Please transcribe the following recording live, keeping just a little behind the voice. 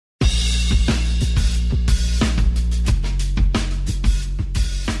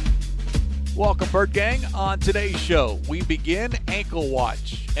Welcome, Bird Gang. On today's show, we begin Ankle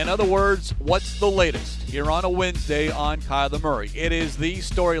Watch. In other words, what's the latest here on a Wednesday on Kyler Murray? It is the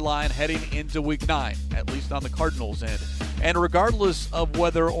storyline heading into Week 9, at least on the Cardinals' end. And regardless of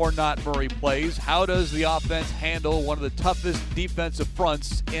whether or not Murray plays, how does the offense handle one of the toughest defensive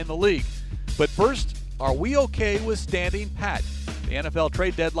fronts in the league? But first, are we okay with standing pat? The NFL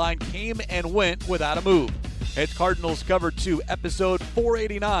trade deadline came and went without a move. It's Cardinals Cover 2, episode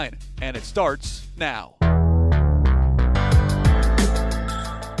 489, and it starts now.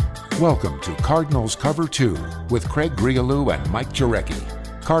 Welcome to Cardinals Cover 2 with Craig Grialou and Mike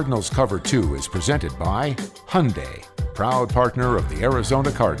Jurecki. Cardinals Cover 2 is presented by Hyundai, proud partner of the Arizona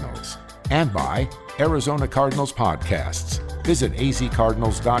Cardinals, and by Arizona Cardinals Podcasts. Visit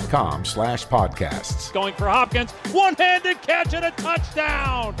azcardinals.com/podcasts. Going for Hopkins, one-handed catch and a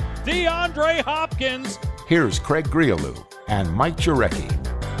touchdown! DeAndre Hopkins. Here's Craig Grialou and Mike Jurecki.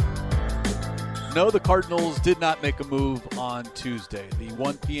 No, the Cardinals did not make a move on Tuesday. The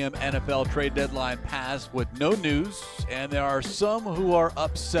 1 p.m. NFL trade deadline passed with no news, and there are some who are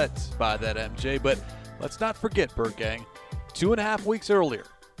upset by that, MJ. But let's not forget, Bird Gang, 2.5 weeks earlier,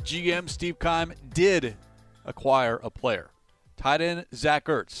 GM Steve Keim did acquire a player. Tight end Zach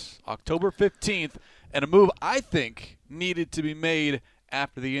Ertz, October 15th, and a move I think needed to be made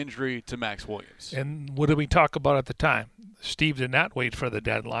after the injury to Max Williams. And what did we talk about at the time? Steve did not wait for the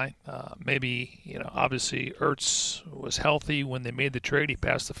deadline. Obviously Ertz was healthy when they made the trade. He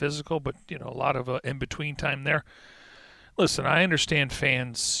passed the physical, but, a lot of in-between time there. Listen, I understand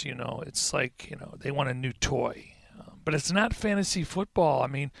fans, it's like, they want a new toy. But it's not fantasy football. I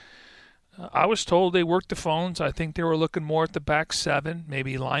mean, I was told they worked the phones. I think they were looking more at the back seven,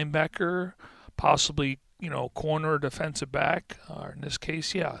 maybe linebacker, possibly, corner or defensive back, or in this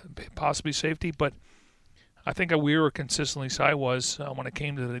case, possibly safety. But I think we were consistently, so I was, when it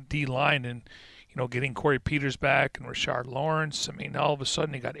came to the D-line and, getting Corey Peters back and Rashard Lawrence. I mean, all of a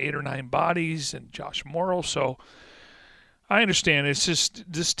sudden, you got 8 or 9 bodies and Josh Morrow. So I understand. It's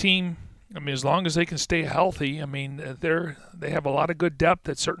just this team, as long as they can stay healthy, they have a lot of good depth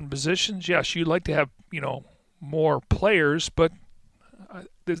at certain positions. Yes, you'd like to have, more players, but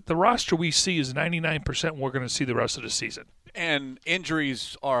the roster we see is 99% we're going to see the rest of the season. And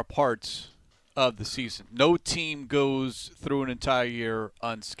injuries are a part of the season. No team goes through an entire year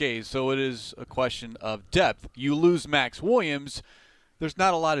unscathed, so it is a question of depth. You lose Max Williams, there's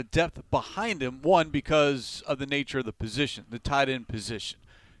not a lot of depth behind him, one, because of the nature of the position, the tight end position.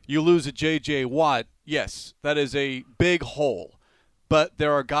 You lose a J.J. Watt, yes, that is a big hole, but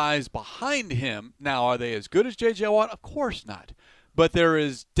there are guys behind him. Now, are they as good as J.J. Watt? Of course not. But there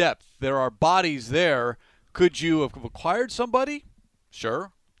is depth. There are bodies there. Could you have acquired somebody?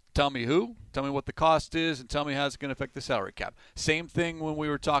 Sure. Tell me who. Tell me what the cost is, and tell me how it's going to affect the salary cap. Same thing when we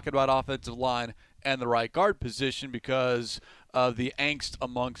were talking about offensive line and the right guard position because of the angst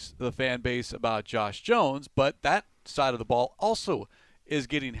amongst the fan base about Josh Jones. But that side of the ball also is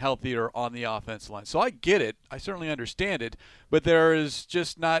getting healthier on the offensive line. So I get it. I certainly understand it. But there is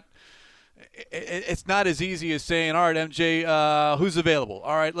just not – it's not as easy as saying, all right, MJ, who's available?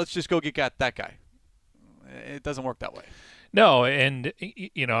 All right, let's just go get that guy. It doesn't work that way. No, and,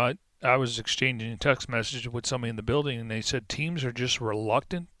 I was exchanging a text message with somebody in the building, and they said teams are just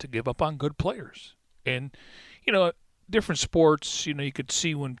reluctant to give up on good players. And, different sports, you could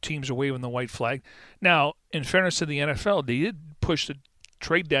see when teams are waving the white flag. Now, in fairness to the NFL, they did push the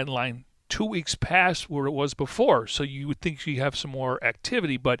trade deadline 2 weeks past where it was before, so you would think you have some more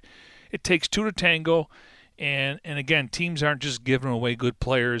activity, but it takes two to tango, and again, teams aren't just giving away good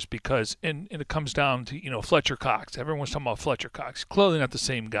players because, and it comes down to, Fletcher Cox. Everyone's talking about Fletcher Cox. Clearly not the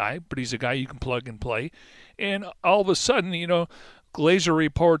same guy, but he's a guy you can plug and play. And all of a sudden, Glazer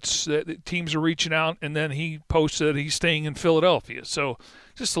reports that teams are reaching out, and then he posted that he's staying in Philadelphia. So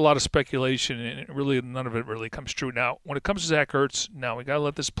just a lot of speculation, and really none of it really comes true. Now, when it comes to Zach Ertz, now we got to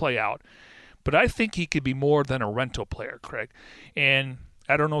let this play out. But I think he could be more than a rental player, Craig. And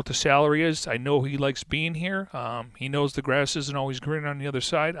I don't know what the salary is. I know he likes being here. He knows the grass isn't always green on the other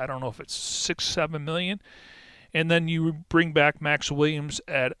side. I don't know if it's $6-7 million. And then you bring back Max Williams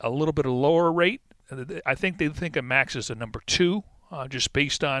at a little bit of lower rate. I think they think of Max as a number 2, just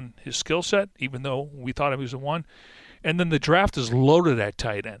based on his skill set, even though we thought he was a 1. And then the draft is loaded at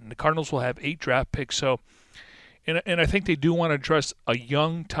tight end. The Cardinals will have 8 draft picks. So, and I think they do want to address a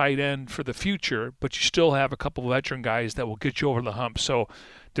young tight end for the future, but you still have a couple of veteran guys that will get you over the hump. So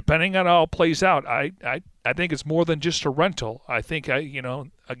depending on how it plays out, I think it's more than just a rental. I think,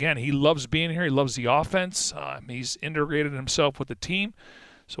 again, he loves being here. He loves the offense. He's integrated himself with the team.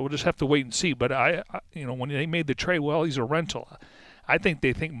 So we'll just have to wait and see. But, when they made the trade, well, he's a rental. I think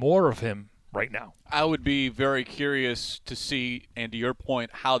they think more of him right now. I would be very curious to see, and to your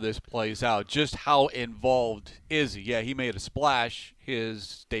point, how this plays out. Just how involved is he? Yeah, he made a splash,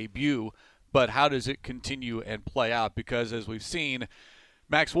 his debut, but how does it continue and play out? Because as we've seen,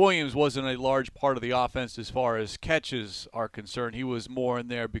 Max Williams wasn't a large part of the offense as far as catches are concerned. He was more in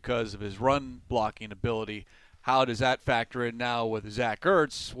there because of his run blocking ability. How does that factor in now with Zach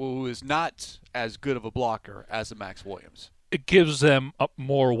Ertz, who is not as good of a blocker as a Max Williams? It gives them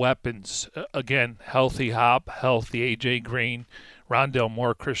more weapons. Again, healthy Hop, healthy A.J. Green, Rondale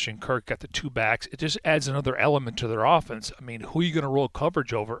Moore, Christian Kirk got the two backs. It just adds another element to their offense. I mean, who are you going to roll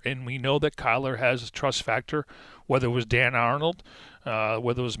coverage over? And we know that Kyler has a trust factor, whether it was Dan Arnold,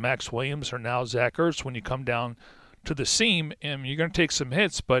 whether it was Max Williams, or now Zach Ertz. When you come down to the seam, and you're going to take some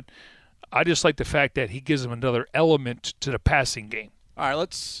hits, but I just like the fact that he gives them another element to the passing game. All right,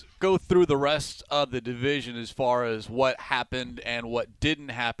 let's go through the rest of the division as far as what happened and what didn't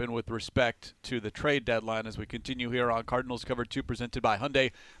happen with respect to the trade deadline as we continue here on Cardinals Cover 2 presented by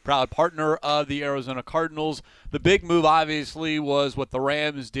Hyundai, proud partner of the Arizona Cardinals. The big move, obviously, was what the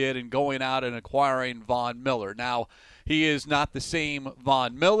Rams did in going out and acquiring Von Miller. Now, he is not the same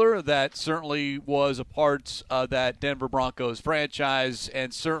Von Miller that certainly was a part of that Denver Broncos franchise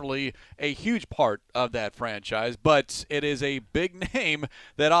and certainly a huge part of that franchise, but it is a big name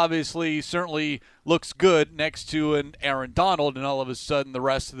that obviously certainly looks good next to an Aaron Donald, and all of a sudden the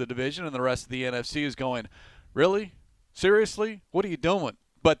rest of the division and the rest of the NFC is going, really? Seriously? What are you doing?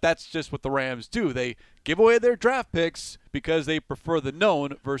 But that's just what the Rams do. They give away their draft picks because they prefer the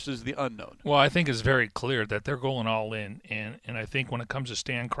known versus the unknown. Well, I think it's very clear that they're going all in. And I think when it comes to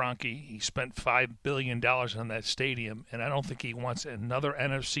Stan Kroenke, he spent $5 billion on that stadium, and I don't think he wants another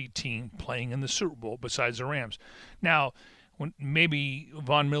NFC team playing in the Super Bowl besides the Rams. Now, when maybe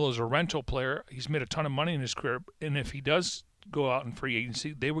Von Miller's a rental player, he's made a ton of money in his career, and if he does go out in free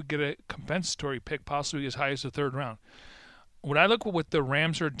agency, they would get a compensatory pick, possibly as high as the third round. When I look at what the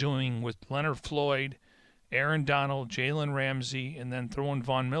Rams are doing with Leonard Floyd, Aaron Donald, Jalen Ramsey, and then throwing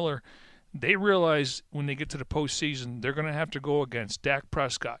Von Miller, they realize when they get to the postseason, they're going to have to go against Dak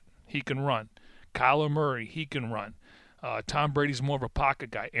Prescott. He can run. Kyler Murray, he can run. Tom Brady's more of a pocket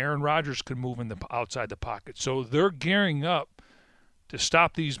guy. Aaron Rodgers can move in the outside the pocket. So they're gearing up to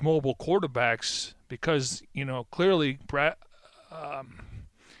stop these mobile quarterbacks because, clearly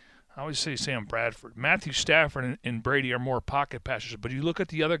I always say Sam Bradford. Matthew Stafford and Brady are more pocket passers. But you look at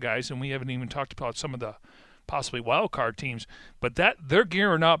the other guys, and we haven't even talked about some of the possibly wild card teams, but they're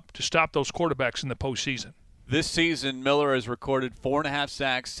gearing up to stop those quarterbacks in the postseason. This season, Miller has recorded 4.5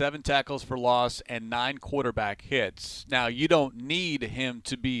 sacks, 7 tackles for loss, and 9 quarterback hits. Now, you don't need him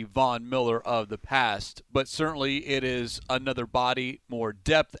to be Von Miller of the past, but certainly it is another body, more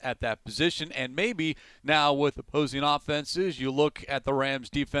depth at that position. And maybe now with opposing offenses, you look at the Rams'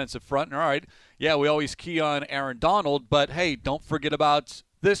 defensive front, and all right, yeah, we always key on Aaron Donald, but hey, don't forget about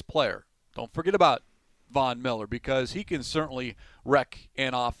this player. Don't forget about Von Miller, because he can certainly wreck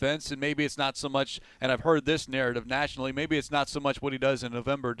an offense, and maybe it's not so much, and I've heard this narrative nationally, maybe it's not so much what he does in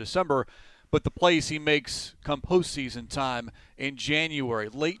November, December, but the plays he makes come postseason time in January,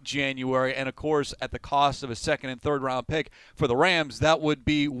 late January, and of course at the cost of a second and third round pick for the Rams, that would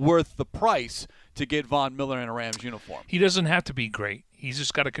be worth the price to get Von Miller in a Rams uniform. He doesn't have to be great. He's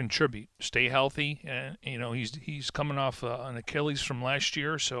just got to contribute, stay healthy, and he's coming off an Achilles from last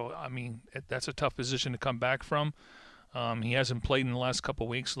year, so I mean that's a tough position to come back from. He hasn't played in the last couple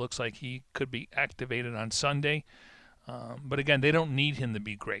of weeks. Looks like he could be activated on Sunday, but again, they don't need him to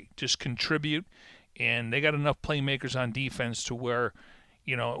be great. Just contribute, and they got enough playmakers on defense to where,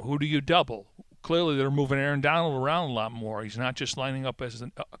 who do you double? Clearly, they're moving Aaron Donald around a lot more. He's not just lining up as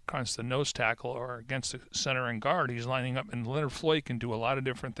against the nose tackle or against the center and guard. He's lining up, and Leonard Floyd can do a lot of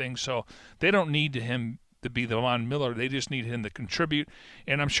different things. So they don't need him to be the Von Miller. They just need him to contribute,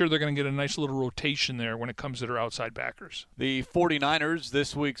 and I'm sure they're going to get a nice little rotation there when it comes to their outside backers. The 49ers,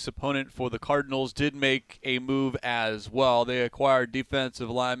 this week's opponent for the Cardinals, did make a move as well. They acquired defensive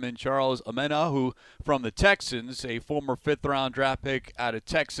lineman Charles Omenihu from the Texans, a former fifth-round draft pick out of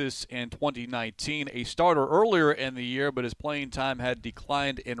Texas in 2019, a starter earlier in the year, but his playing time had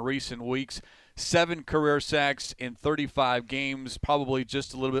declined in recent weeks. 7 career sacks in 35 games, probably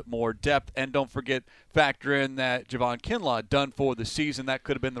just a little bit more depth. And don't forget, factor in that Javon Kinlaw done for the season. That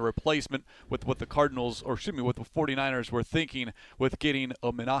could have been the replacement with what the Cardinals, what the 49ers were thinking with getting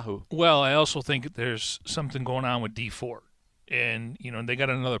Omenihu. Well, I also think there's something going on with Dee Ford. And, they got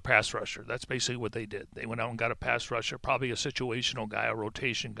another pass rusher. That's basically what they did. They went out and got a pass rusher, probably a situational guy, a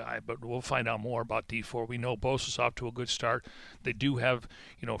rotation guy, but we'll find out more about Dee Ford. We know Bosa's off to a good start. They do have,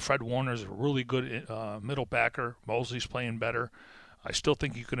 Fred Warner's a really good middle backer. Mosley's playing better. I still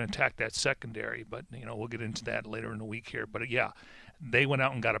think you can attack that secondary, but we'll get into that later in the week here. But yeah, they went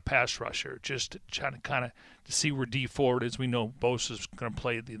out and got a pass rusher just to try to kind of to see where D Ford is. We know Bosa's going to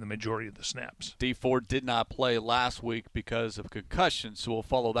play the majority of the snaps. D Ford did not play last week because of concussion, so we'll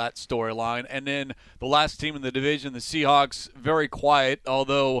follow that storyline. And then the last team in the division, the Seahawks, very quiet,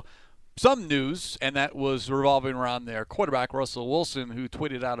 although some news, and that was revolving around their quarterback, Russell Wilson, who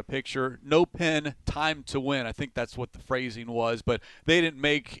tweeted out a picture, no pin, time to win. I think that's what the phrasing was, but they didn't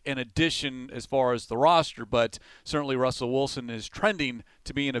make an addition as far as the roster, but certainly Russell Wilson is trending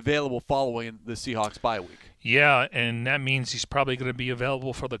to being available following the Seahawks bye week. Yeah, and that means he's probably going to be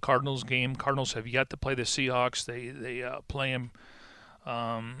available for the Cardinals game. Cardinals have yet to play the Seahawks. They play him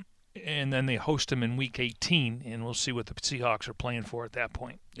and then they host him in Week 18, and we'll see what the Seahawks are playing for at that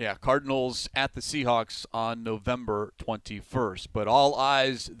point. Yeah, Cardinals at the Seahawks on November 21st. But all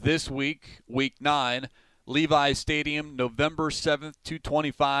eyes this week, Week 9, Levi's Stadium, November 7th,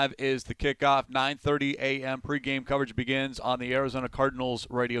 2:25 is the kickoff. 9:30 a.m. pregame coverage begins on the Arizona Cardinals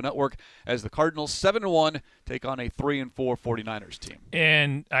radio network as the Cardinals 7-1 take on a 3-4 49ers team.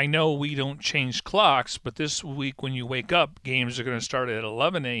 And I know we don't change clocks, but this week when you wake up, games are going to start at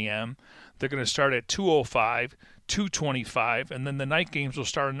 11 a.m. They're going to start at 2:05, 2:25, and then the night games will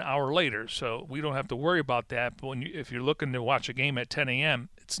start an hour later. So we don't have to worry about that. But if you're looking to watch a game at 10 a.m.,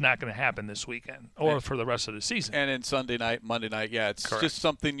 it's not going to happen this weekend or for the rest of the season. And then Sunday night, Monday night, yeah, it's Correct. just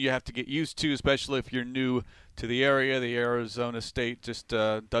something you have to get used to, especially if you're new to the area. The Arizona State just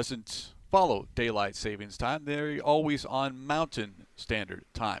doesn't follow daylight savings time. They're always on Mountain Standard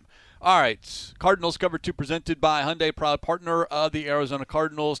Time. All right, Cardinals Cover 2 presented by Hyundai, proud partner of the Arizona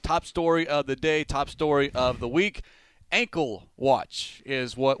Cardinals. Top story of the day, top story of the week. Ankle watch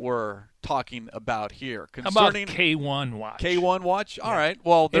is what we're talking about here. Concerning about K1 watch? K1 watch? All right.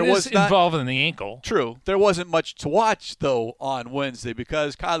 Well, there was involved in the ankle. True. There wasn't much to watch, though, on Wednesday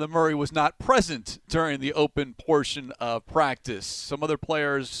because Kyler Murray was not present during the open portion of practice. Some other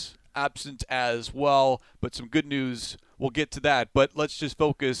players absent as well, but some good news. We'll get to that. But let's just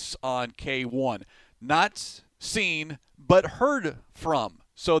focus on K1. Not seen, but heard from.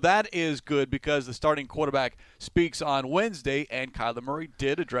 So that is good because the starting quarterback speaks on Wednesday, and Kyler Murray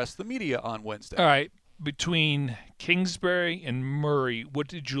did address the media on Wednesday. All right. Between Kingsbury and Murray, what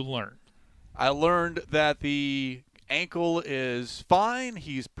did you learn? I learned that the ankle is fine.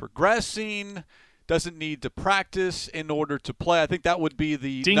 He's progressing. Doesn't need to practice in order to play. I think that would be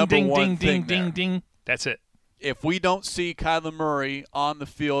the number one thing. Ding. That's it. If we don't see Kyler Murray on the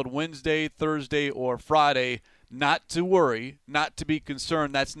field Wednesday, Thursday, or Friday, not to worry, not to be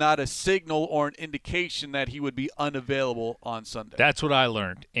concerned. That's not a signal or an indication that he would be unavailable on Sunday. That's what I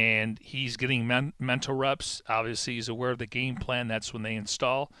learned. And he's getting mental reps. Obviously, he's aware of the game plan. That's when they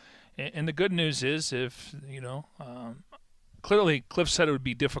install. And the good news is clearly Cliff said it would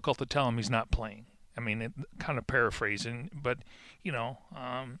be difficult to tell him he's not playing. I mean, kind of paraphrasing. But,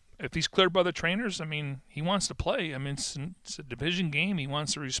 if he's cleared by the trainers, he wants to play. It's a division game. He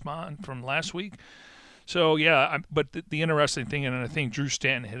wants to respond from last week. So, yeah, but the interesting thing, and I think Drew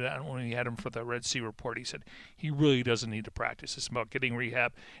Stanton hit it on when he had him for the Red Sea report, he said he really doesn't need to practice. It's about getting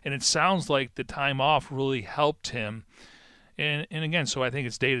rehab. And it sounds like the time off really helped him. And again, so I think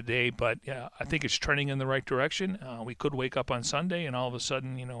it's day-to-day, but yeah, I think it's trending in the right direction. We could wake up on Sunday and all of a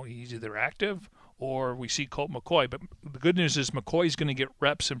sudden, he's either active or we see Colt McCoy. But the good news is McCoy's going to get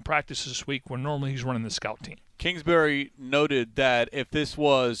reps in practice this week where normally he's running the scout team. Kingsbury noted that if this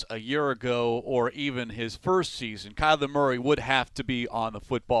was a year ago or even his first season, Kyler Murray would have to be on the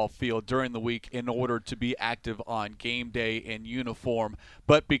football field during the week in order to be active on game day in uniform.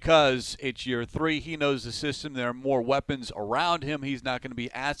 But because it's year 3, he knows the system. There are more weapons around him. He's not going to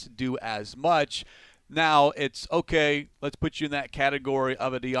be asked to do as much. Now it's, okay, let's put you in that category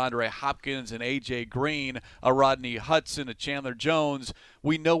of a DeAndre Hopkins, an A.J. Green, a Rodney Hudson, a Chandler Jones.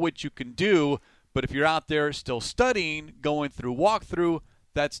 We know what you can do. But if you're out there still studying, going through walkthrough,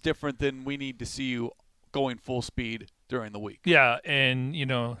 that's different than we need to see you going full speed during the week. Yeah, and,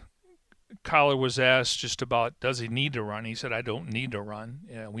 Kyler was asked just about does he need to run. He said, I don't need to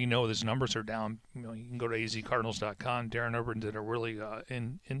run. We know his numbers are down. You can go to azcardinals.com. Darren Urban did a really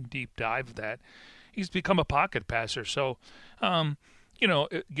in deep dive of that. He's become a pocket passer. So,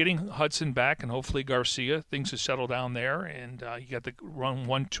 getting Hudson back and hopefully Garcia, things have settled down there, and you got the run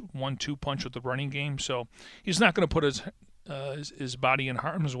 1-2 punch with the running game. So he's not going to put his body in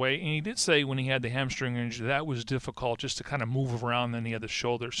harm's way. And he did say when he had the hamstring injury that was difficult just to kind of move around. Then he had the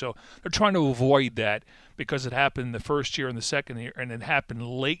shoulder. So they're trying to avoid that because it happened the first year and the second year, and it happened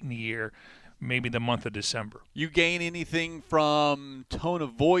late in the year. maybe the month of December. You gain anything from tone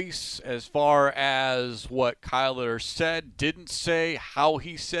of voice as far as what Kyler said, didn't say, how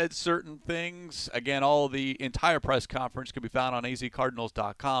he said certain things? Again, all of the entire press conference can be found on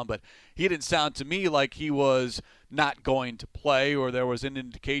azcardinals.com, but he didn't sound to me like he was not going to play or there was an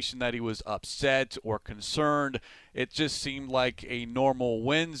indication that he was upset or concerned. It just seemed like a normal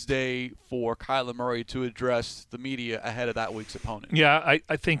Wednesday for Kyler Murray to address the media ahead of that week's opponent. Yeah,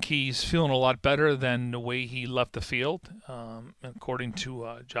 I think he's feeling a lot better than the way he left the field. According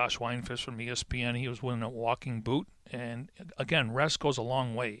to Josh Weinfish from ESPN, he was wearing a walking boot. And, again, rest goes a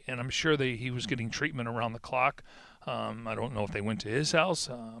long way. And I'm sure he was getting treatment around the clock. I don't know if they went to his house.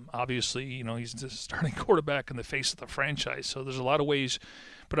 Obviously, he's the starting quarterback in the face of the franchise. So there's a lot of ways.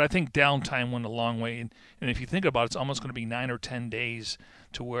 But I think downtime went a long way. And if you think about it, it's almost going to be 9 or 10 days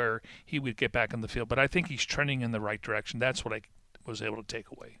to where he would get back in the field. But I think he's trending in the right direction. That's what I was able to take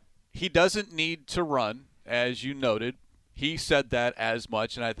away. He doesn't need to run, as you noted. He said that as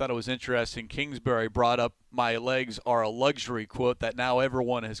much, and I thought it was interesting. Kingsbury brought up "my legs are a luxury" quote that now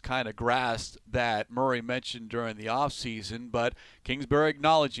everyone has kind of grasped that Murray mentioned during the offseason, but Kingsbury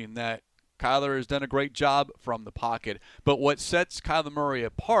acknowledging that Kyler has done a great job from the pocket. But what sets Kyler Murray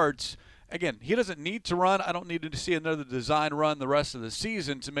apart, again, he doesn't need to run. I don't need to see another design run the rest of the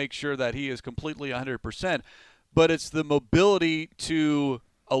season to make sure that he is completely 100%, but it's the mobility to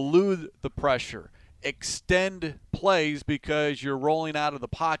elude the pressure, extend plays because you're rolling out of the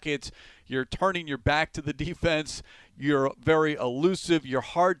pocket, you're turning your back to the defense, you're very elusive, you're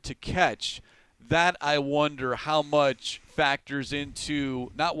hard to catch. That, I wonder how much factors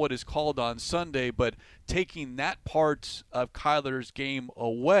into not what is called on Sunday, but taking that part of Kyler's game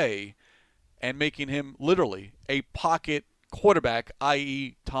away and making him literally a pocket quarterback,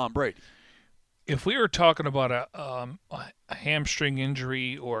 i.e. Tom Brady. If we were talking about a hamstring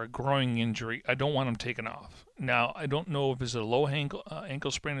injury or a growing injury, I don't want him taken off. Now, I don't know if it's a low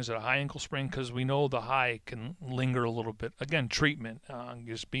ankle sprain, is it a high ankle sprain? Because we know the high can linger a little bit. Again, treatment,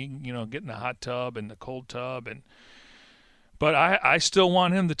 just being, getting the hot tub and the cold tub, but I still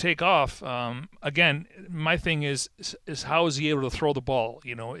want him to take off. Again, my thing is how is he able to throw the ball?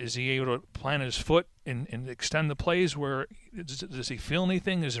 Is he able to plant his foot and extend the plays? Where does he feel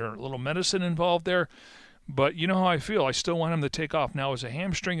anything? Is there a little medicine involved there? But you know how I feel. I still want him to take off. Now, as a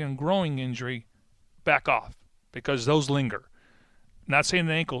hamstring and growing injury, back off because those linger. Not saying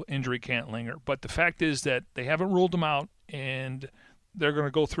an ankle injury can't linger, but the fact is that they haven't ruled him out, and they're going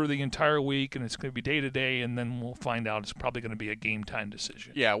to go through the entire week, and it's going to be day-to-day, and then we'll find out it's probably going to be a game-time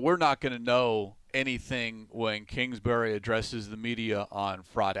decision. Yeah, we're not going to know anything when Kingsbury addresses the media on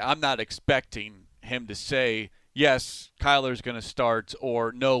Friday. I'm not expecting him to say, yes, Kyler's going to start,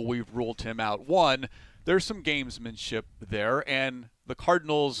 or no, we've ruled him out. One, there's some gamesmanship there, and the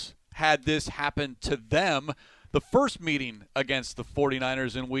Cardinals had this happen to them the first meeting against the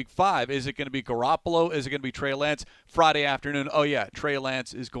 49ers in Week 5. Is it going to be Garoppolo? Is it going to be Trey Lance? Friday afternoon, oh, yeah, Trey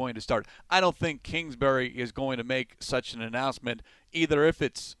Lance is going to start. I don't think Kingsbury is going to make such an announcement, either if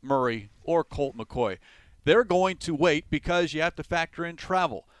it's Murray or Colt McCoy. They're going to wait because you have to factor in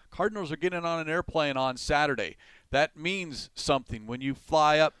travel. Cardinals are getting on an airplane on Saturday. That means something when you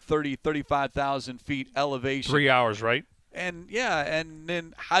fly up 35,000 feet elevation. 3 hours, right? And, yeah, and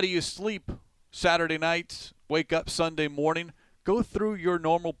then how do you sleep Saturday night, wake up Sunday morning? Go through your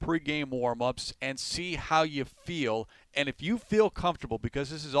normal pregame warm-ups and see how you feel. And if you feel comfortable, because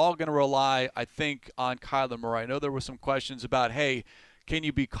this is all going to rely, I think, on Kyler Murray. I know there were some questions about, hey, can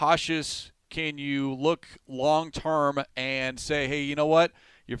you be cautious? Can you look long-term and say, hey, you know what?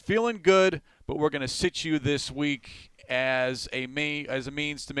 You're feeling good, but we're going to sit you this week as a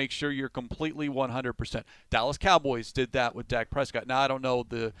means to make sure you're completely 100%. Dallas Cowboys did that with Dak Prescott. Now, I don't know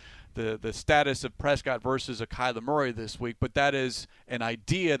the status of Prescott versus a Kyler Murray this week, but that is an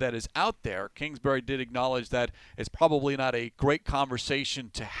idea that is out there. Kingsbury did acknowledge that it's probably not a great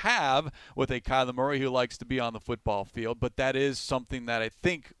conversation to have with a Kyler Murray who likes to be on the football field, but that is something that I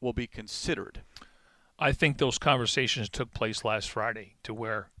think will be considered. I think those conversations took place last Friday to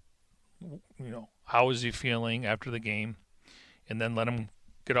where, how is he feeling after the game, and then let him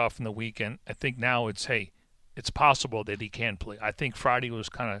get off in the weekend. I think now it's possible that he can play. I think Friday was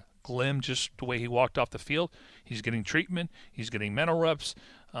kind of glim, just the way he walked off the field. He's getting treatment. He's getting mental reps.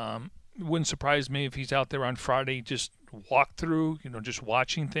 It wouldn't surprise me if he's out there on Friday just walk through, just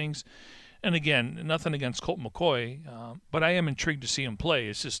watching things. And again, nothing against Colt McCoy, but I am intrigued to see him play.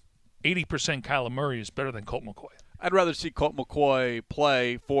 It's just 80% Kyler Murray is better than Colt McCoy. I'd rather see Colt McCoy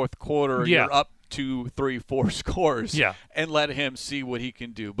play fourth quarter. Yeah. You're up 2, 3, 4 scores. Yeah. And let him see what he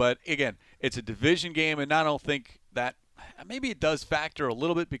can do. But, again, it's a division game, and I don't think that maybe it does factor a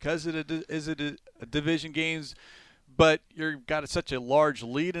little bit because it is a division games, but you've got such a large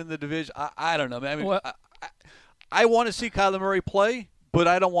lead in the division. I don't know. I mean, I want to see Kyler Murray play, but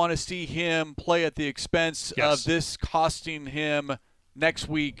I don't want to see him play at the expense of this costing him next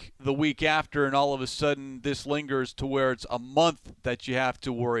week, the week after, and all of a sudden this lingers to where it's a month that you have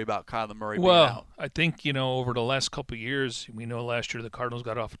to worry about Kyler Murray being out. I think, over the last couple of years, we know last year the Cardinals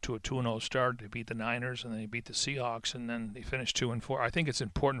got off to a 2-0 start. They beat the Niners, and they beat the Seahawks, and then they finished 2-4. I think it's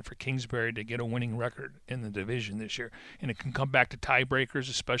important for Kingsbury to get a winning record in the division this year, and it can come back to tiebreakers,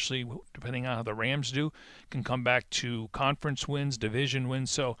 especially depending on how the Rams do. It can come back to conference wins, division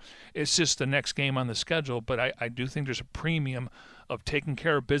wins. So it's just the next game on the schedule, but I do think there's a premium of taking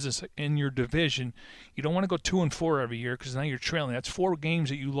care of business in your division. You don't want to go 2-4 every year because now you're trailing. That's 4 games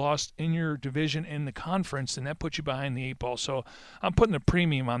that you lost in your division in the conference, and that puts you behind the 8 ball. So I'm putting a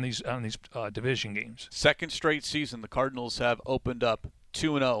premium on these division games. Second straight season, the Cardinals have opened up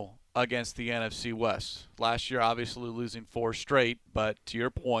 2-0 against the NFC West. Last year, obviously losing 4 straight, but to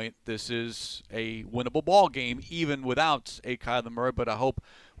your point, this is a winnable ball game even without a Kyler Murray, but I hope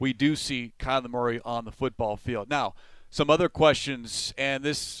we do see Kyler Murray on the football field. Now, some other questions, and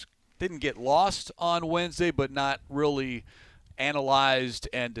this didn't get lost on Wednesday, but not really analyzed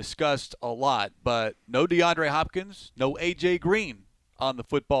and discussed a lot. But no DeAndre Hopkins, no A.J. Green on the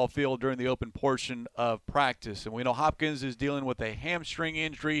football field during the open portion of practice. And we know Hopkins is dealing with a hamstring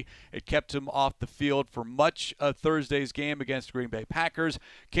injury. It kept him off the field for much of Thursday's game against the Green Bay Packers.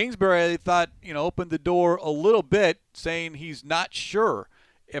 Kingsbury, they thought, opened the door a little bit, saying he's not sure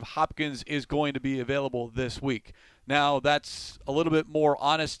if Hopkins is going to be available this week. Now, that's a little bit more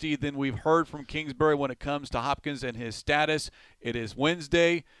honesty than we've heard from Kingsbury when it comes to Hopkins and his status. It is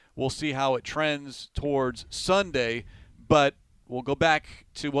Wednesday. We'll see how it trends towards Sunday. But we'll go back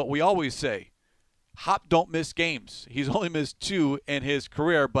to what we always say. Hop don't miss games. He's only missed 2 in his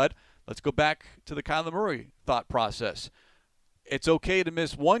career. But let's go back to the Kyler Murray thought process. It's okay to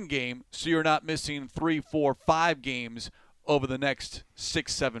miss 1 game so you're not missing 3, 4, 5 games over the next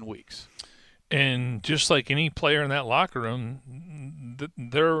 6, 7 weeks. And just like any player in that locker room,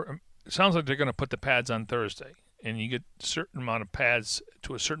 it sounds like they're going to put the pads on Thursday. And you get a certain amount of pads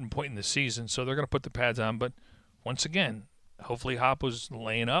to a certain point in the season, so they're going to put the pads on. But once again, hopefully Hop was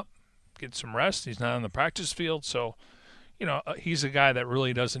laying up, get some rest. He's not on the practice field, so he's a guy that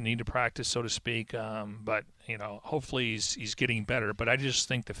really doesn't need to practice, so to speak. But hopefully he's getting better. But I just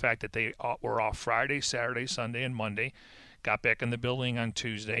think the fact that they were off Friday, Saturday, Sunday, and Monday, got back in the building on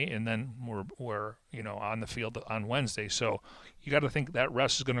Tuesday, and then we're on the field on Wednesday. So you got to think that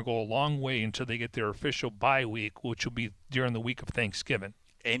rest is going to go a long way until they get their official bye week, which will be during the week of Thanksgiving.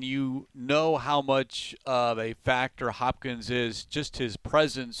 And you know how much of a factor Hopkins is, just his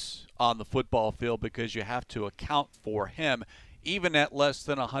presence on the football field, because you have to account for him even at less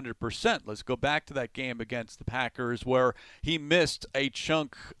than 100%. Let's go back to that game against the Packers where he missed a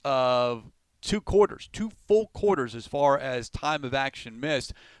chunk of 2 full quarters as far as time of action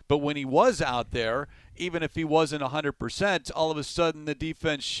missed. But when he was out there, even if he wasn't 100%, all of a sudden the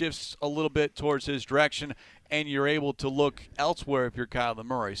defense shifts a little bit towards his direction, and you're able to look elsewhere if you're Kyler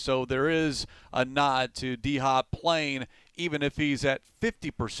Murray. So there is a nod to D-Hop playing even if he's at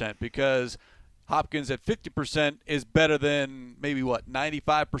 50%, because Hopkins at 50% is better than maybe,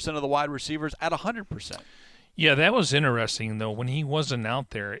 95% of the wide receivers at 100%. Yeah, that was interesting, though. When he wasn't out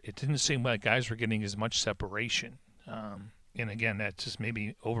there, it didn't seem like guys were getting as much separation. And, again, that's just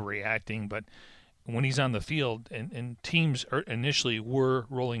maybe overreacting. But when he's on the field, and teams initially were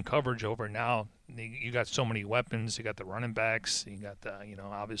rolling coverage over, now you got so many weapons. You got the running backs. You got,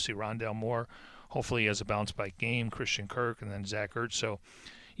 obviously Rondale Moore. Hopefully he has a bounce-back game, Christian Kirk, and then Zach Ertz. So,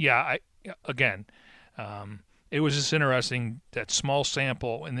 yeah, it was just interesting, that small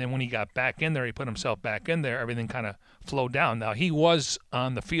sample, and then when he got back in there, he put himself back in there, everything kind of flowed down. Now, he was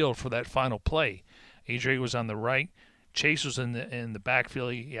on the field for that final play. A.J. was on the right. Chase was in the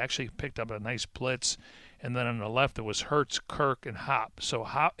backfield. He actually picked up a nice blitz. And then on the left, it was Hurts, Kirk, and Hop. So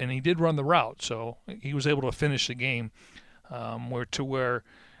and he did run the route, so he was able to finish the game where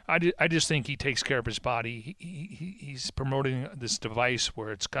I just think he takes care of his body. He's promoting this device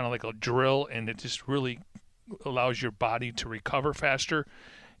where it's kind of like a drill, and it just really allows your body to recover faster.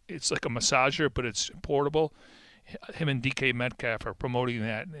 It's like a massager, but it's portable. Him and DK Metcalf are promoting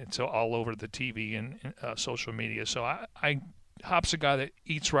that. It's all over the TV and social media. So Hop's a guy that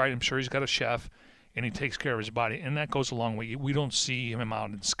eats right. I'm sure he's got a chef. and he takes care of his body, and that goes a long way. We don't see him out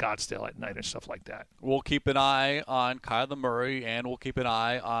in Scottsdale at night and stuff like that. We'll keep an eye on Kyler Murray, and we'll keep an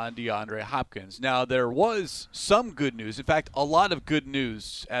eye on DeAndre Hopkins. Now, there was some good news. In fact, a lot of good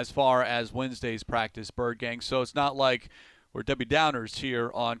news as far as Wednesday's practice, Bird Gang. So it's not like we're Debbie Downers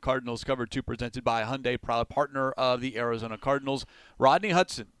here on Cardinals Cover 2, presented by Hyundai, proud partner of the Arizona Cardinals. Rodney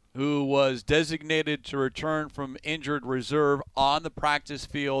Hudson, who was designated to return from injured reserve on the practice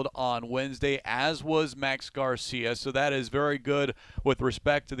field on Wednesday, as was Max Garcia. So that is very good with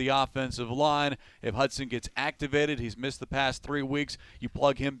respect to the offensive line. If Hudson gets activated, he's missed the past 3 weeks, you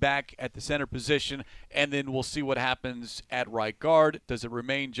plug him back at the center position, and then we'll see what happens at right guard. Does it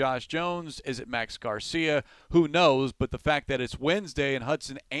remain Josh Jones? Is it Max Garcia? Who knows? But the fact that it's Wednesday and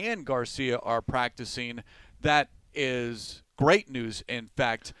Hudson and Garcia are practicing, that is great news, in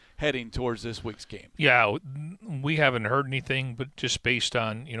fact, heading towards this week's game. Yeah, we haven't heard anything, but just based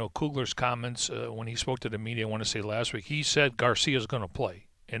on, Kugler's comments when he spoke to the media, I want to say last week, he said Garcia's going to play.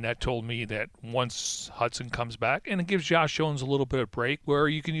 And that told me that once Hudson comes back, and it gives Josh Jones a little bit of break where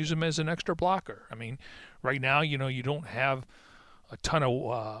you can use him as an extra blocker. I mean, right now, you don't have a ton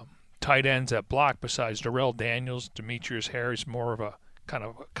of tight ends that block besides Darrell Daniels. Demetrius Harris, more of a kind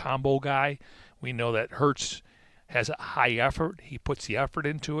of a combo guy. We know that Hurts has a high effort. He puts the effort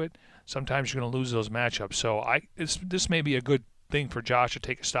into it. Sometimes you're going to lose those matchups. So this may be a good thing for Josh to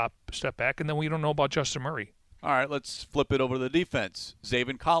take a step back, and then we don't know about Justin Murray. All right, let's flip it over to the defense.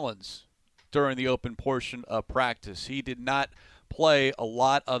 Zaven Collins, during the open portion of practice, he did not play a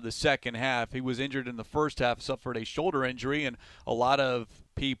lot of the second half. He was injured in the first half, suffered a shoulder injury, and a lot of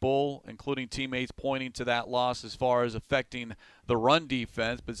people, including teammates, pointing to that loss as far as affecting the run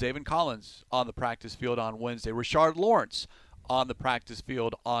defense. But Zaven Collins on the practice field on Wednesday. Rashard Lawrence on the practice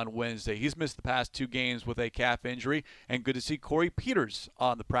field on Wednesday. He's missed the past 2 games with a calf injury, and good to see Corey Peters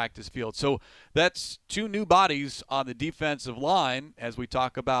on the practice field. So that's 2 new bodies on the defensive line as we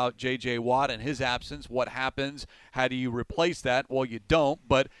talk about J.J. Watt and his absence. What happens? How do you replace that? Well, you don't,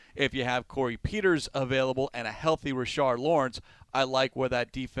 but if you have Corey Peters available and a healthy Rashard Lawrence, I like where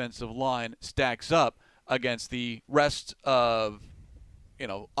that defensive line stacks up against the rest of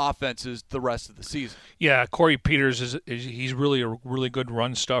offenses the rest of the season. Yeah, Corey Peters he's really a really good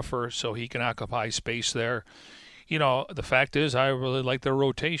run stuffer, so he can occupy space there. The fact is, I really like their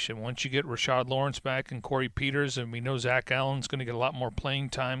rotation. Once you get Rashard Lawrence back and Corey Peters, and we know Zach Allen's going to get a lot more playing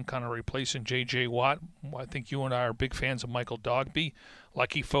time, kind of replacing J.J. Watt. I think you and I are big fans of Michael Dogby.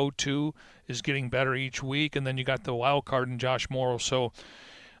 Lucky Foe, is getting better each week, and then you got the wild card in Josh Morrow. So,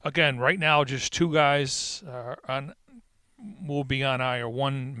 again, right now, just 2 guys will be on IR.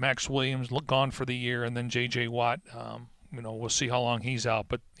 One, Max Williams, gone for the year, and then J.J. Watt. We'll see how long he's out.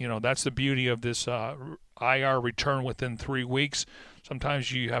 But, that's the beauty of this IR return within 3 weeks.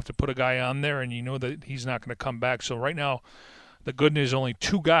 Sometimes you have to put a guy on there, and you know that he's not going to come back. So right now, the good news is only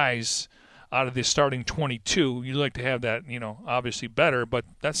 2 guys out of the starting 22. You'd like to have that, obviously better, but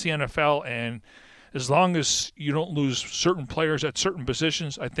that's the NFL. And as long as you don't lose certain players at certain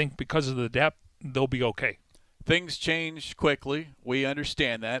positions, I think because of the depth, they'll be okay. Things change quickly. We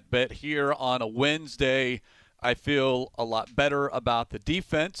understand that. But here on a Wednesday, I feel a lot better about the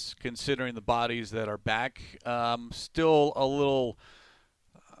defense, considering the bodies that are back. Still a little,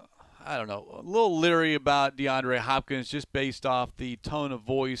 a little leery about DeAndre Hopkins just based off the tone of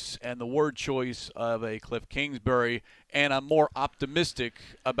voice and the word choice of a Cliff Kingsbury. And I'm more optimistic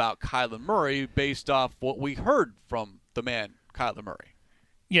about Kyler Murray based off what we heard from the man, Kyler Murray.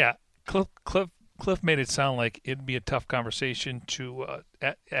 Yeah, Cliff made it sound like it'd be a tough conversation to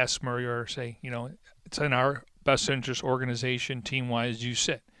ask Murray or say, it's in our best interest organization, team-wise, you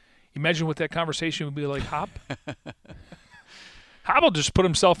sit. Imagine what that conversation would be like, Hop. Hop will just put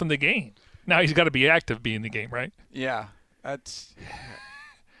himself in the game. Now he's got to be active being in the game, right? Yeah. That's.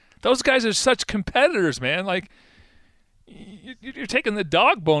 Those guys are such competitors, man. Like, you're taking the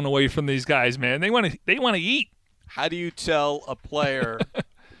dog bone away from these guys, man. They want to eat. How do you tell a player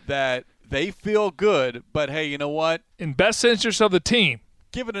that they feel good, but hey, you know what? In best interest of the team.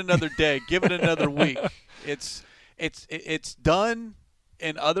 Give it another day. Give it another week. It's done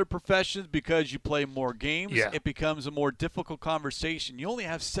in other professions because you play more games. Yeah. It becomes a more difficult conversation. You only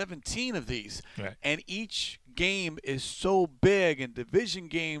have 17 of these, right. And each game is so big, and division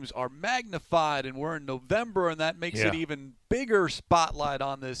games are magnified, and we're in November, and that makes it even bigger spotlight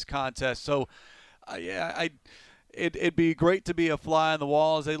on this contest. So, it'd be great to be a fly on the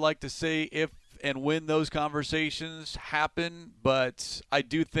wall, as they like to say, if and when those conversations happen. But I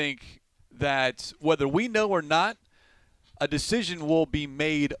do think that whether we know or not, a decision will be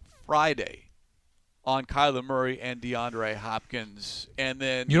made Friday on Kyler Murray and DeAndre Hopkins. And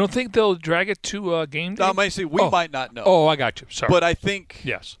then You don't think they'll drag it to game day? I might say we might not know. Oh, I got you. Sorry. But I think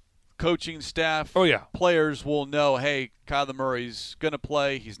yes. coaching staff, Oh, yeah. players will know, hey, Kyler Murray's going to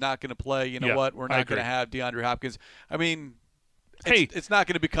play. He's not going to play. You know Yeah, what? We're I not going to agree. have DeAndre Hopkins. I mean, Hey. it's not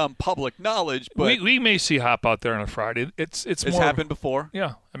going to become public knowledge, but We may see Hop out there on a Friday. It's it's more happened before.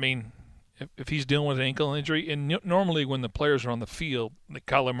 Yeah, I mean, if he's dealing with an ankle injury, and normally when the players are on the field, like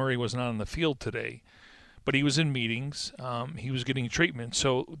Kyler Murray was not on the field today, but he was in meetings. He was getting treatment.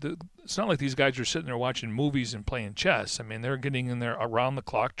 So it's not like these guys are sitting there watching movies and playing chess. I mean, they're getting in there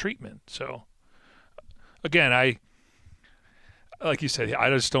around-the-clock treatment. So, again, like you said,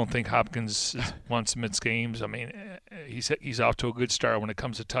 I just don't think Hopkins wants to miss games. I mean, he's off to a good start when it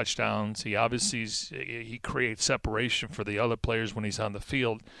comes to touchdowns. He obviously he creates separation for the other players when he's on the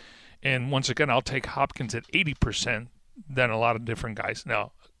field. And once again, I'll take Hopkins at 80% than a lot of different guys.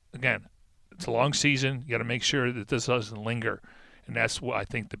 Now, again, it's a long season. You got to make sure that this doesn't linger. And that's what I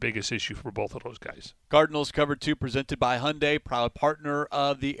think the biggest issue for both of those guys. Cardinals Cover 2 presented by Hyundai, proud partner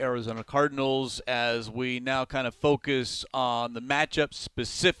of the Arizona Cardinals, as we now kind of focus on the matchup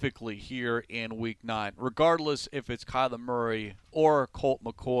specifically here in Week 9. Regardless if it's Kyler Murray or Colt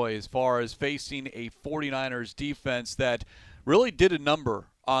McCoy, as far as facing a 49ers defense that really did a number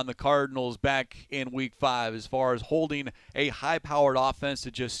on the Cardinals back in Week 5 as far as holding a high-powered offense to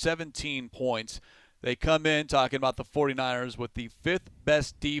just 17 points. They come in talking about the 49ers with the 5th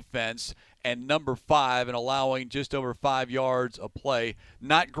best defense and number 5 and allowing just over 5 yards a play.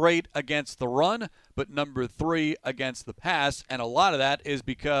 Not great against the run, but number 3 against the pass, and a lot of that is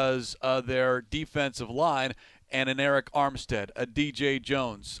because of their defensive line and an Eric Armstead, a DJ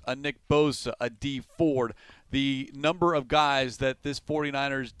Jones, a Nick Bosa, a D Ford. The number of guys that this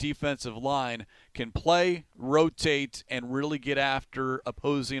 49ers defensive line can play, rotate, and really get after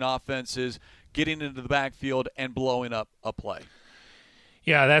opposing offenses, getting into the backfield and blowing up a play.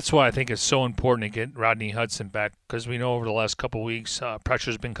 Yeah, that's why I think it's so important to get Rodney Hudson back, because we know over the last couple of weeks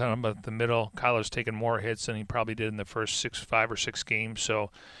pressure's been coming up the middle. Kyler's taken more hits than he probably did in the first 5 or 6 games.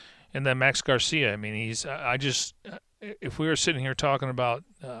 So, and then Max Garcia. I mean, if we were sitting here talking about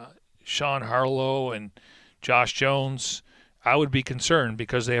Sean Harlow and Josh Jones, I would be concerned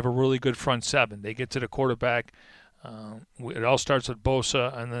because they have a really good front seven. They get to the quarterback. It all starts with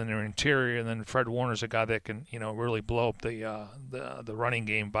Bosa and then their interior, and then Fred Warner's a guy that can, really blow up the running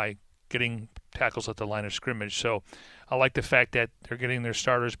game by getting tackles at the line of scrimmage. So I like the fact that they're getting their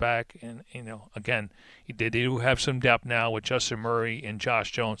starters back, and again, they do have some depth now with Justin Murray and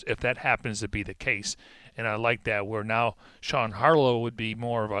Josh Jones, if that happens to be the case. And I like that where now Sean Harlow would be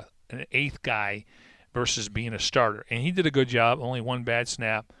more of an 8th guy versus being a starter, and he did a good job. Only one bad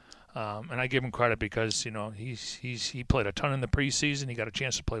snap. And I give him credit because he played a ton in the preseason. He got a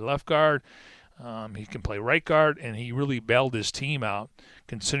chance to play left guard. He can play right guard, and he really bailed his team out,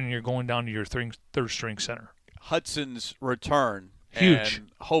 considering you're going down to your third-string center. Hudson's return, huge.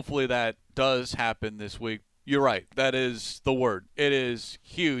 And hopefully that does happen this week. You're right. That is the word. It is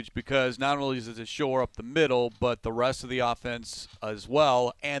huge because not only does it shore up the middle, but the rest of the offense as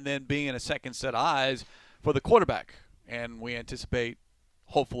well, and then being a second set of eyes for the quarterback. And we anticipate,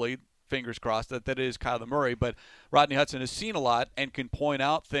 hopefully, fingers crossed, that is Kyler Murray. But Rodney Hudson has seen a lot and can point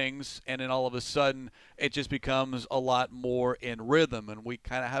out things, and then all of a sudden it just becomes a lot more in rhythm. And we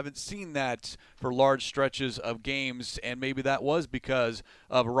kind of haven't seen that for large stretches of games, and maybe that was because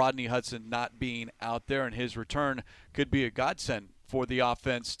of Rodney Hudson not being out there, and his return could be a godsend for the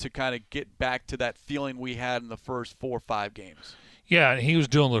offense to kind of get back to that feeling we had in the first 4 or 5 games. Yeah, and he was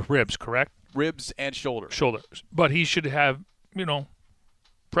dealing with ribs, correct? Ribs and shoulders. But he should have,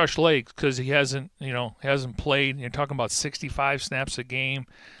 fresh legs because he hasn't played. You're talking about 65 snaps a game.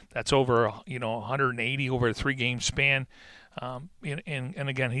 That's over 180 over a 3-game span. And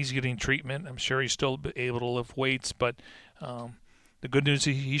again, he's getting treatment. I'm sure he's still able to lift weights, but the good news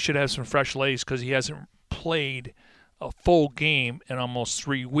is he should have some fresh legs because he hasn't played a full game in almost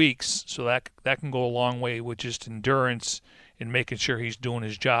 3 weeks. So that can go a long way with just endurance and making sure he's doing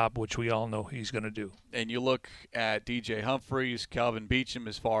his job, which we all know he's going to do. And you look at DJ Humphries, Calvin Beachum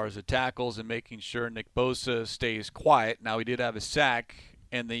as far as the tackles and making sure Nick Bosa stays quiet. Now, he did have a sack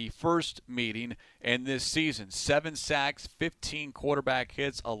in the first meeting in this season. 7 sacks, 15 quarterback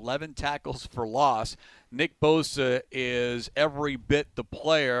hits, 11 tackles for loss. Nick Bosa is every bit the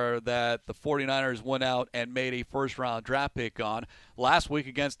player that the 49ers went out and made a first-round draft pick on. Last week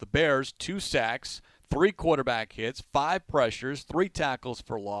against the Bears, 2 sacks, 3 quarterback hits, 5 pressures, 3 tackles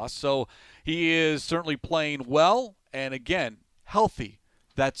for loss. So he is certainly playing well and, again, healthy.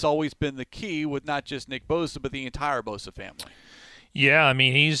 That's always been the key with not just Nick Bosa but the entire Bosa family. Yeah, I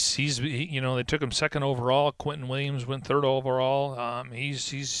mean they took him second overall. Quentin Williams went third overall.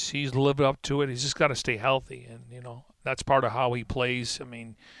 He's lived up to it. He's just got to stay healthy, and that's part of how he plays. I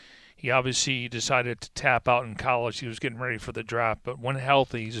mean, he obviously decided to tap out in college. He was getting ready for the draft, but when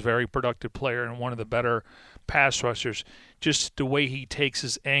healthy, he's a very productive player and one of the better pass rushers. Just the way he takes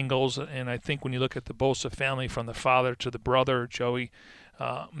his angles, and I think when you look at the Bosa family from the father to the brother, Joey,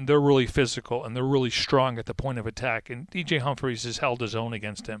 they're really physical and they're really strong at the point of attack. And DJ Humphries has held his own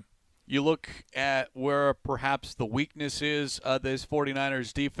against him. You look at where perhaps the weakness is of this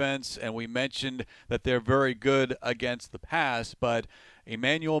 49ers defense, and we mentioned that they're very good against the pass, but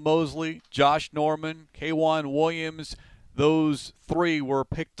Emmanuel Mosley, Josh Norman, K'Waun Williams, those three were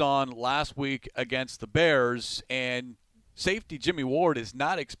picked on last week against the Bears, and safety Jimmy Ward is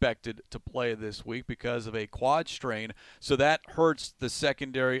not expected to play this week because of a quad strain, so that hurts the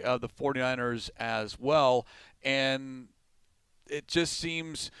secondary of the 49ers as well. And it just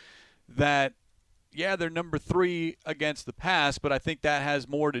seems that, yeah, they're number 3 against the pass, but I think that has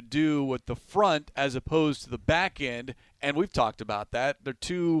more to do with the front as opposed to the back end, and we've talked about that. The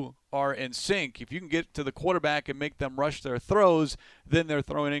two are in sync. If you can get to the quarterback and make them rush their throws, then they're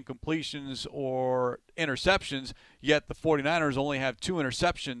throwing incompletions or interceptions, yet the 49ers only have 2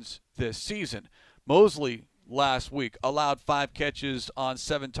 interceptions this season. Mosley last week allowed 5 catches on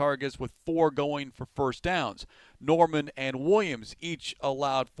 7 targets with 4 going for first downs. Norman and Williams each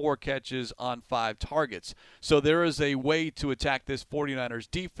allowed 4 catches on 5 targets. So there is a way to attack this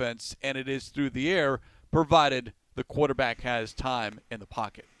 49ers defense, and it is through the air, provided the quarterback has time in the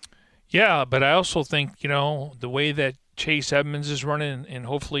pocket. Yeah, but I also think, the way that Chase Edmonds is running, and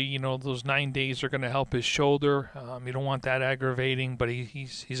hopefully, those 9 days are going to help his shoulder. You don't want that aggravating, but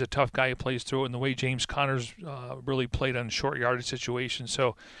he's a tough guy who plays through it. And the way James Conner's really played on short yardage situations.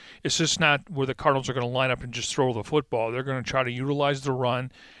 So it's just not where the Cardinals are going to line up and just throw the football. They're going to try to utilize the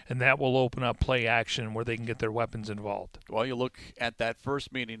run, and that will open up play action where they can get their weapons involved. Well, you look at that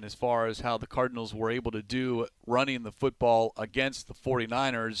first meeting as far as how the Cardinals were able to do running the football against the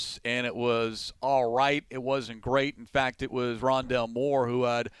 49ers, and it was all right. It wasn't great. In fact, it was Rondale Moore who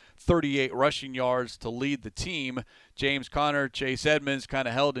had 38 rushing yards to lead the team. James Conner, Chase Edmonds kind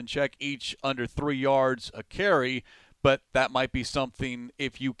of held in check, each under 3 yards a carry, but that might be something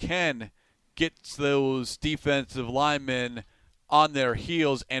if you can get those defensive linemen on their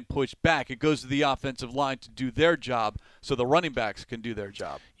heels and push back. It goes to the offensive line to do their job so the running backs can do their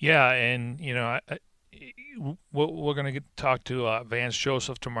job. Yeah, and, we're going to talk to Vance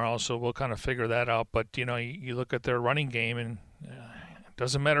Joseph tomorrow, so we'll kind of figure that out. But, you look at their running game, and it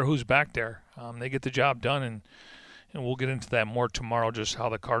doesn't matter who's back there. They get the job done, and we'll get into that more tomorrow, just how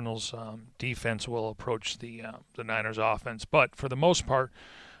the Cardinals' defense will approach the Niners' offense. But for the most part,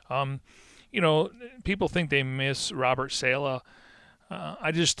 people think they miss Robert Saleh.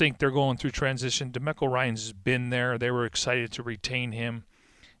 I just think they're going through transition. DeMeco Ryans been there. They were excited to retain him.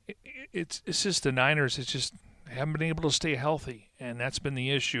 It's just the Niners. It's just haven't been able to stay healthy, and that's been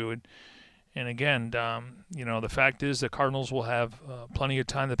the issue. And again, the fact is the Cardinals will have plenty of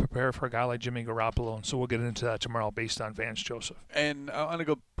time to prepare for a guy like Jimmy Garoppolo, and so we'll get into that tomorrow based on Vance Joseph. And I want to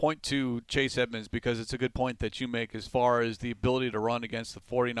go point to Chase Edmonds because it's a good point that you make as far as the ability to run against the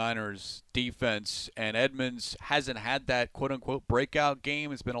 49ers defense. And Edmonds hasn't had that quote-unquote breakout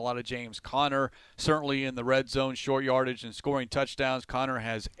game. It's been a lot of James Conner, certainly in the red zone, short yardage, and scoring touchdowns. Conner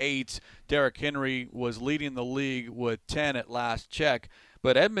has 8. Derrick Henry was leading the league with 10 at last check.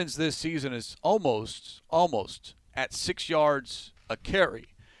 But Edmonds this season is almost at 6 yards a carry.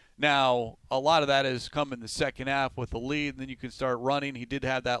 Now, a lot of that has come in the second half with the lead, and then you can start running. He did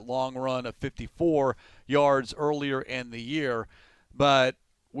have that long run of 54 yards earlier in the year. But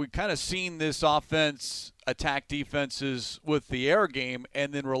we've kind of seen this offense attack defenses with the air game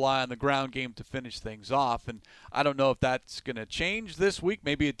and then rely on the ground game to finish things off. And I don't know if that's going to change this week.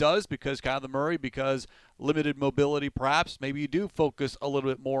 Maybe it does because Kyler Murray, because limited mobility perhaps. Maybe you do focus a little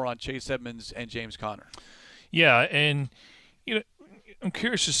bit more on Chase Edmonds and James Conner. Yeah, and I'm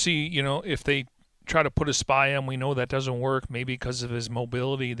curious to see, if they try to put a spy on. We know that doesn't work. Maybe because of his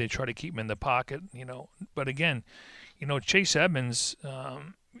mobility, they try to keep him in the pocket, But again, Chase Edmonds,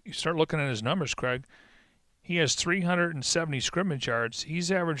 you start looking at his numbers, Craig. He has 370 scrimmage yards.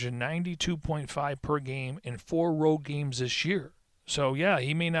 He's averaging 92.5 per game in 4 road games this year. So, yeah,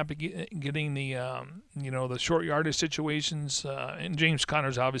 he may not be getting the, the short yardage situations, and James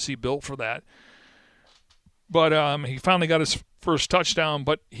Conner's obviously built for that. But he finally got his first touchdown,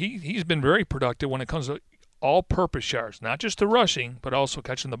 but he's been very productive when it comes to all-purpose yards, not just the rushing, but also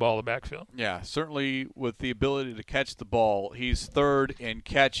catching the ball in the backfield. Yeah, certainly with the ability to catch the ball. He's third in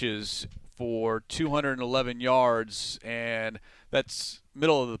catches for 211 yards, and that's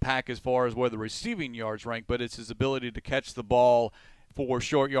middle of the pack as far as where the receiving yards rank, but it's his ability to catch the ball for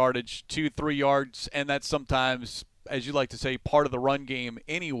short yardage, 2-3 yards, and that's sometimes, as you like to say, part of the run game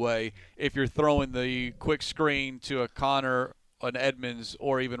anyway. If you're throwing the quick screen to a Connor, an Edmonds,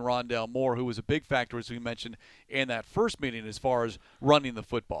 or even Rondale Moore, who was a big factor, as we mentioned, in that first meeting as far as running the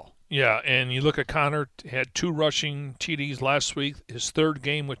football. Yeah, and you look at Connor, had 2 rushing TDs last week, his third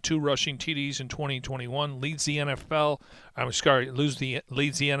game with 2 rushing TDs in 2021, leads the NFC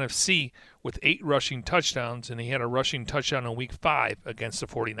with 8 rushing touchdowns, and he had a rushing touchdown in Week 5 against the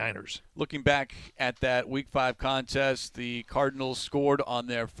 49ers. Looking back at that Week 5 contest, the Cardinals scored on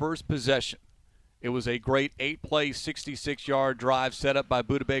their first possession. It was a great 8-play, 66-yard drive set up by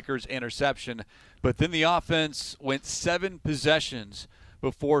Budda Baker's interception. But then the offense went 7 possessions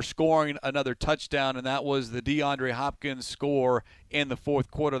before scoring another touchdown, and that was the DeAndre Hopkins score in the fourth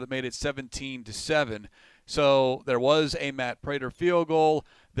quarter that made it 17-7. So there was a Matt Prater field goal.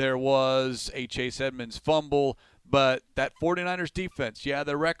 There was a Chase Edmonds fumble. But that 49ers defense, yeah,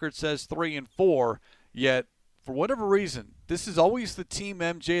 their record says 3-4, yet for whatever reason, this is always the team,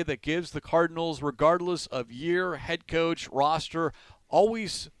 MJ, that gives the Cardinals, regardless of year, head coach, roster,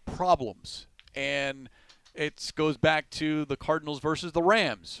 always problems. And it goes back to the Cardinals versus the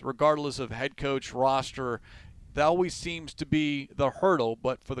Rams, regardless of head coach, roster. That always seems to be the hurdle.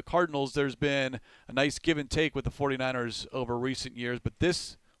 But for the Cardinals, there's been a nice give and take with the 49ers over recent years. But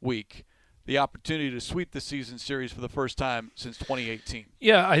this week, the opportunity to sweep the season series for the first time since 2018.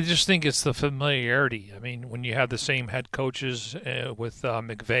 Yeah, I just think it's the familiarity. I mean, when you have the same head coaches with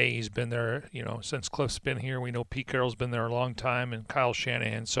McVay, he's been there, since Cliff's been here. We know Pete Carroll's been there a long time, and Kyle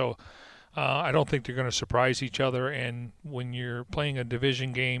Shanahan. So I don't think they're going to surprise each other. And when you're playing a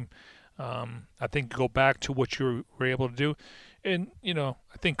division game, I think go back to what you were able to do. And,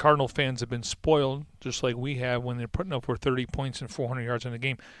 I think Cardinal fans have been spoiled, just like we have, when they're putting up for 30 points and 400 yards in a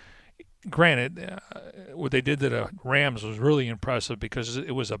game. Granted, what they did to the Rams was really impressive because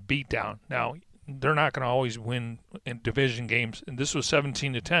it was a beatdown. Now, they're not going to always win in division games, and this was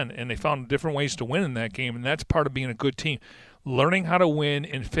 17-10, and they found different ways to win in that game, and that's part of being a good team, learning how to win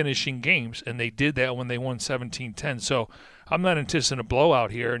and finishing games, and they did that when they won 17-10. So I'm not anticipating a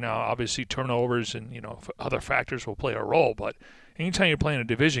blowout here. Now, obviously, turnovers and other factors will play a role, but anytime you're playing a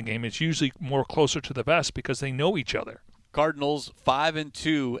division game, it's usually more closer to the vest because they know each other. Cardinals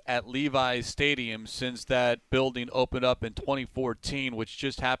 5-2 at Levi's Stadium since that building opened up in 2014, which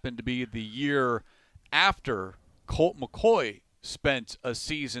just happened to be the year after Colt McCoy spent a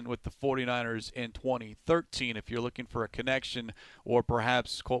season with the 49ers in 2013. If you're looking for a connection, or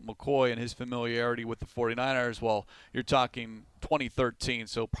perhaps Colt McCoy and his familiarity with the 49ers, well, you're talking 2013,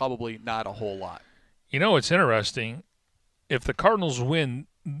 so probably not a whole lot. It's interesting. If the Cardinals win,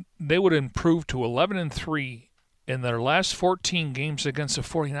 they would improve to 11-3 in their last 14 games against the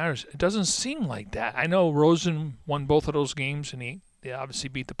 49ers. It doesn't seem like that. I know Rosen won both of those games, and they obviously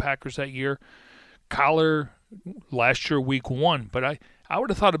beat the Packers that year. Collar last year, week 1. But I would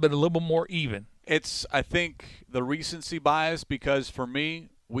have thought it'd been a little bit more even. It's, I think, the recency bias, because for me,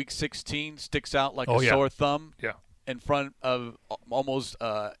 week 16 sticks out like a sore thumb in front of almost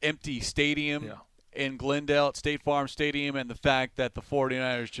empty stadium. Yeah. In Glendale at State Farm Stadium, and the fact that the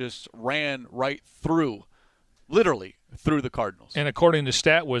 49ers just ran right through, literally through the Cardinals. And according to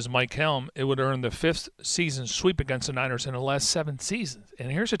StatWiz, Mike Helm, it would earn the 5th season sweep against the Niners in the last 7 seasons.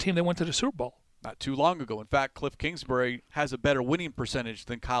 And here's a team that went to the Super Bowl. Not too long ago. In fact, Cliff Kingsbury has a better winning percentage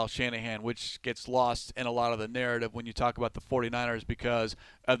than Kyle Shanahan, which gets lost in a lot of the narrative when you talk about the 49ers because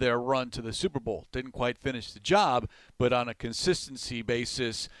of their run to the Super Bowl. Didn't quite finish the job, but on a consistency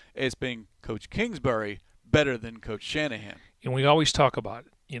basis, it's been Coach Kingsbury better than Coach Shanahan. And we always talk about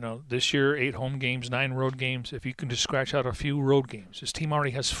it. This year, 8 home games, 9 road games. If you can just scratch out a few road games, this team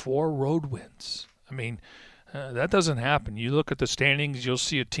already has 4 road wins. I mean, that doesn't happen. You look at the standings, you'll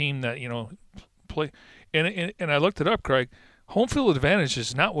see a team that, play. And I looked it up, Craig. Home field advantage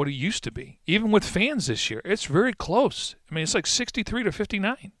is not what it used to be. Even with fans this year, it's very close. I mean, it's like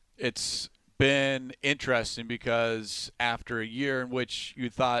 63-59. It's been interesting because after a year in which you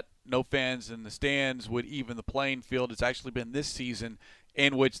thought no fans in the stands would even the playing field, it's actually been this season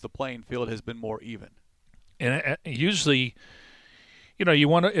in which the playing field has been more even. And usually, you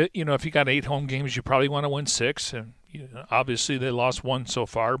want to, if you got 8 home games, you probably want to win 6. And obviously they lost 1 so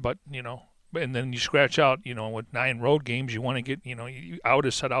far, but, and then you scratch out, with 9 road games, you want to get, I would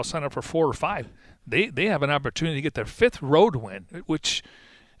have said I'll sign up for 4 or 5. They have an opportunity to get their 5th road win, which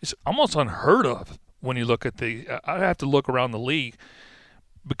is almost unheard of when you look at I have to look around the league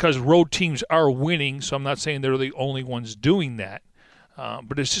because road teams are winning, so I'm not saying they're the only ones doing that.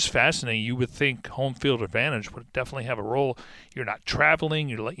 But it's just fascinating. You would think home field advantage would definitely have a role. You're not traveling.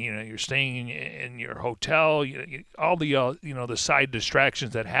 You're staying in your hotel. All the the side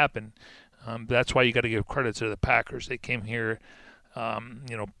distractions that happen. That's why you got to give credit to the Packers. They came here,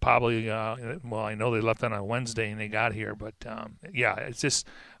 probably. Well, I know they left on a Wednesday and they got here, but it's just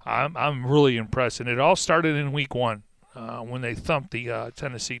I'm really impressed. And it all started in Week 1 when they thumped the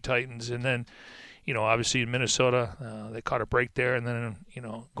Tennessee Titans, and then. Obviously in Minnesota, they caught a break there, and then,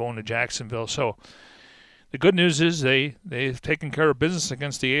 going to Jacksonville. So the good news is they've taken care of business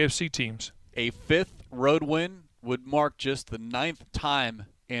against the AFC teams. A 5th road win would mark just the 9th time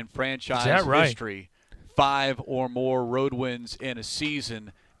in franchise history, 5 or more road wins in a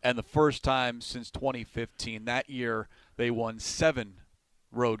season, and the first time since 2015. That year they won 7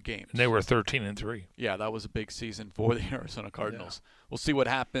 road games. And they were 13-3. Yeah, that was a big season for the Arizona Cardinals. Yeah. We'll see what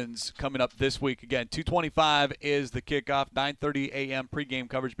happens coming up this week. Again, 2:25 is the kickoff. 9:30 a.m. pregame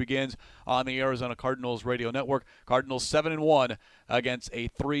coverage begins on the Arizona Cardinals radio network. Cardinals 7-1 against a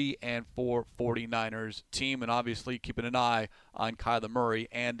 3-4 49ers team, and obviously keeping an eye on Kyler Murray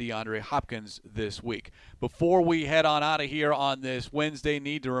and DeAndre Hopkins this week. Before we head on out of here on this Wednesday,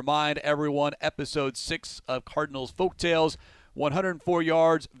 need to remind everyone, episode 6 of Cardinals Folktales, 104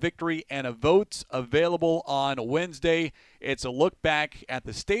 yards, victory, and a vote available on Wednesday. It's a look back at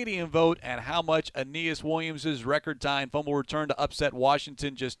the stadium vote and how much Aeneas Williams' record-tying fumble return to upset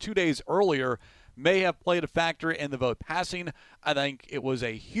Washington just 2 days earlier may have played a factor in the vote passing. I think it was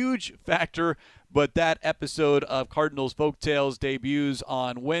a huge factor, but that episode of Cardinals Folktales debuts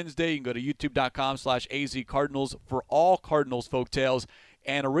on Wednesday. You can go to youtube.com/azcardinals for all Cardinals Folktales.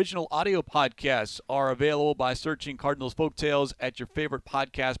 And original audio podcasts are available by searching Cardinals Folktales at your favorite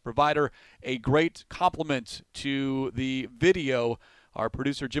podcast provider. A great compliment to the video. Our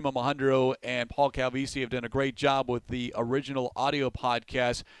producer Jim Alejandro and Paul Calvisi have done a great job with the original audio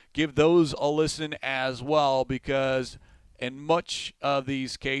podcasts. Give those a listen as well, because in much of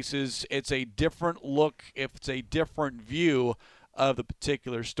these cases, it's a different look, if it's a different view of the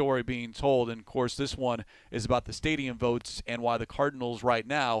particular story being told. And, of course, this one is about the stadium votes and why the Cardinals right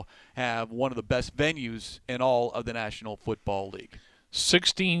now have one of the best venues in all of the National Football League.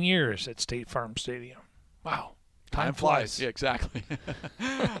 16 years at State Farm Stadium. Wow. Time flies. Yeah, exactly.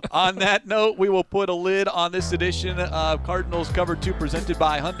 On that note, we will put a lid on this edition of Cardinals Cover 2 presented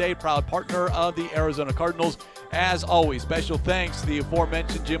by Hyundai, proud partner of the Arizona Cardinals. As always, special thanks to the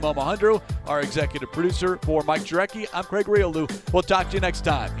aforementioned Jim Alejandro, our executive producer. For Mike Jurecki, I'm Craig Riolu. We'll talk to you next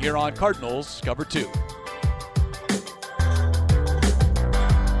time here on Cardinals Cover 2.